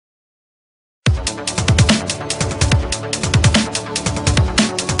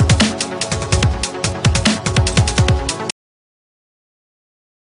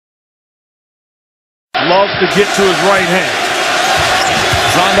loves to get to his right hand.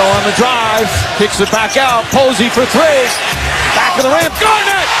 Rondo on the drive, kicks it back out. Posey for three. Back of the rim.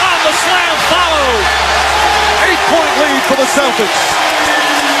 Garnett on the slam follow. 8-point lead for the Celtics.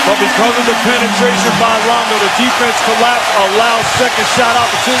 But because of the penetration by Rondo, the defense collapse allows second shot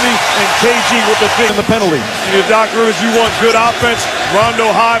opportunity, and KG with the big penalty. If Doc Rivers, you want good offense,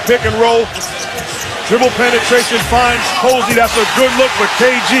 Rondo high pick and roll. Dribble penetration finds Posey. That's a good look for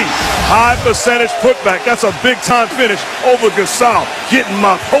KG. High percentage putback. That's a big time finish over Gasol. Getting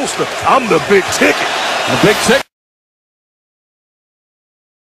my poster. I'm the big ticket. A big ticket.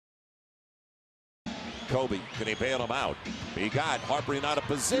 Kobe, can he bail him out? He got Harper out of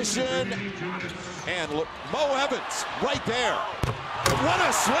position. And look, Mo Evans right there. What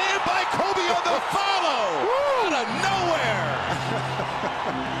a slam by Kobe on the follow. Out of nowhere.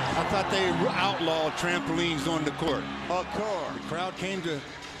 I thought they outlawed trampolines on the court. Of course. The crowd came to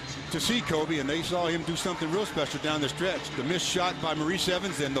see Kobe, and they saw him do something real special down the stretch. The missed shot by Maurice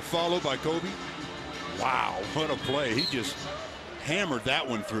Evans and the follow by Kobe. Wow, what a play. He just hammered that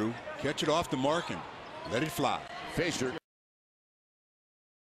one through. Catch it off the mark and let it fly. Fisher.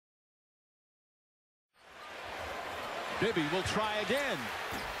 Bibby will try again.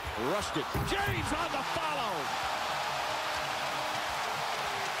 Rushed it. James on the follow.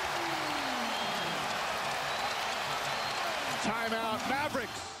 Timeout,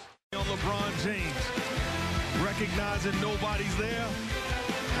 Mavericks. On LeBron James, recognizing nobody's there,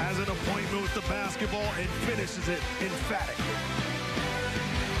 has an appointment with the basketball and finishes it emphatically.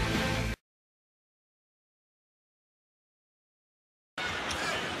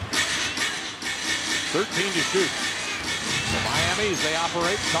 To shoot. The Miami, as they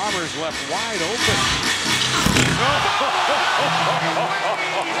operate, Carver's left wide open.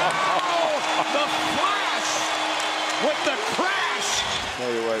 The flash with the crash.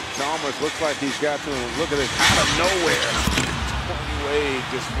 Tell you what, Chalmers looks like he's got to look at this out of nowhere. Wade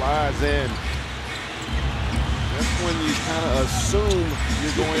just flies in. That's when you kind of assume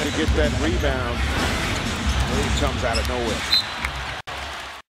you're going to get that rebound. Wade comes out of nowhere.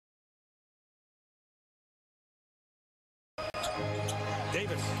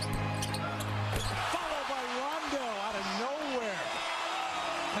 Davis. Followed by Rondo out of nowhere.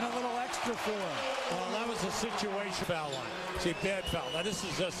 And a little extra for him. Well, that was a situation foul line. See, bad foul. Now, this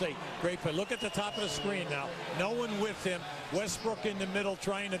is just a great play. Look at the top of the screen now. No one with him. Westbrook in the middle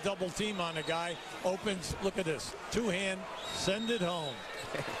trying to double team on the guy. Opens. Look at this. Two-hand. Send it home.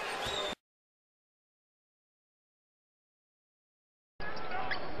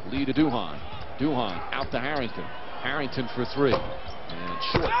 Lee to Duhan. Duhan out to Harrington. Harrington for three. And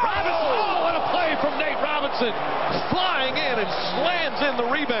short. Robinson! Oh, what a play from Nate Robinson. Flying in and slams in the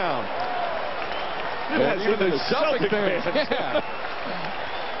rebound. And even the Celtic fans. Yeah.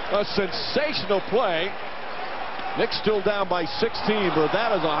 A sensational play. Knicks still down by 16, but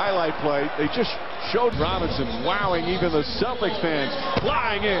that is a highlight play. They just showed Robinson wowing even the Celtic fans,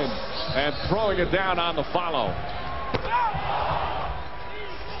 flying in and throwing it down on the follow.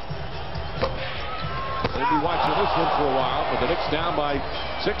 We'll be watching this one for a while, but the Knicks down by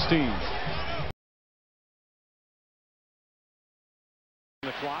 16.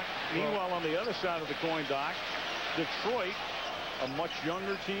 The clock. Meanwhile, on the other side of the coin, Doc, Detroit, a much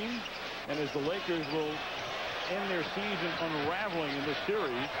younger team, and as the Lakers will end their season unraveling in this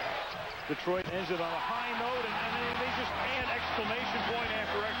series, Detroit ends it on a high note, and they just add exclamation point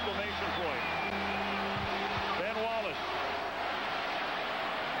after exclamation point. Ben Wallace.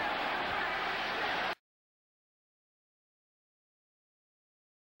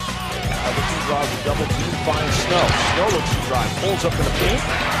 Drives a double team, finds Snow. Snow looks to drive, pulls up in the paint.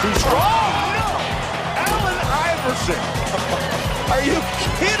 Too strong. Oh, no! Allen Iverson. Are you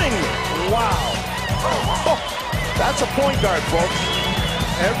kidding me? Wow. Oh, that's a point guard, folks.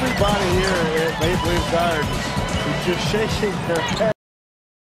 Everybody here at Maple Leaf Gardens is just shaking their head.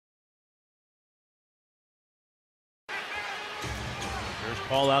 There's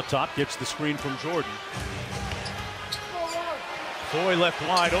Paul out top, gets the screen from Jordan. Foy left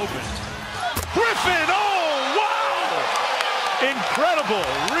wide open. Griffin, oh, wow! Incredible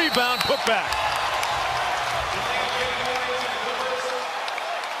rebound putback.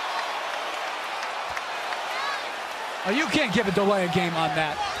 Oh, you can't give a delay a game on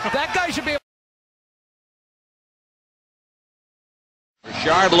that. That guy should be.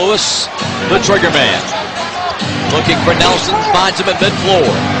 Rashard Lewis, the trigger man. Looking for Nelson, finds him at mid-floor.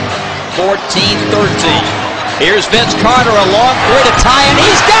 14-13. Here's Vince Carter, a long three to tie, and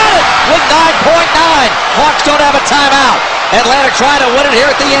he's got it with 9.9. Hawks don't have a timeout. Atlanta trying to win it here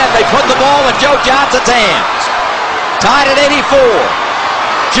at the end. They put the ball in Joe Johnson's hands. Tied at 84.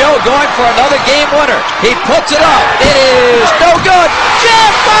 Joe going for another game winner. He puts it up. It is no good.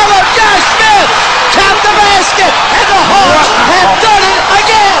 Jam follow. Josh Smith tapped the basket, and the Hawks have done it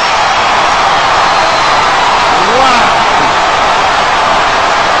again. Wow.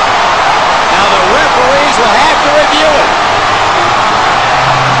 Now the referees will have to review it.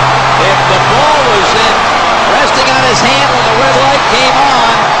 If the ball was resting on his hand when the red light came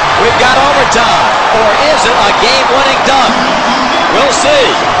on, we've got overtime. Or is it a game-winning dunk? We'll see.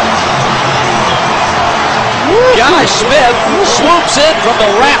 Josh Smith swoops in from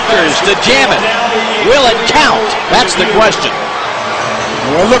the rafters to jam it. Will it count? That's the question.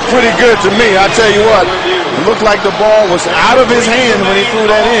 Well, it looked pretty good to me. I tell you what, it looked like the ball was out of his hand when he threw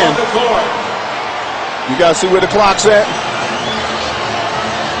that in. You guys see where the clock's at?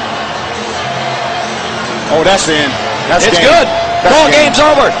 Oh, that's in. It's good. Ball game's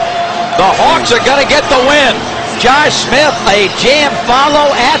over. The Hawks are going to get the win. Josh Smith, a jam follow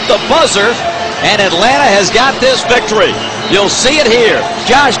at the buzzer, and Atlanta has got this victory. You'll see it here.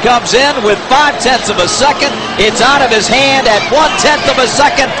 Josh comes in with 0.5 of a second. It's out of his hand at 0.1 of a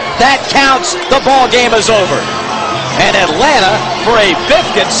second. That counts. The ball game is over. And Atlanta, for a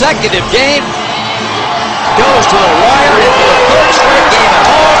 5th consecutive game, goes to the wire into the 3rd straight game at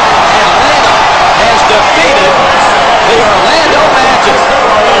home. Atlanta has defeated the Orlando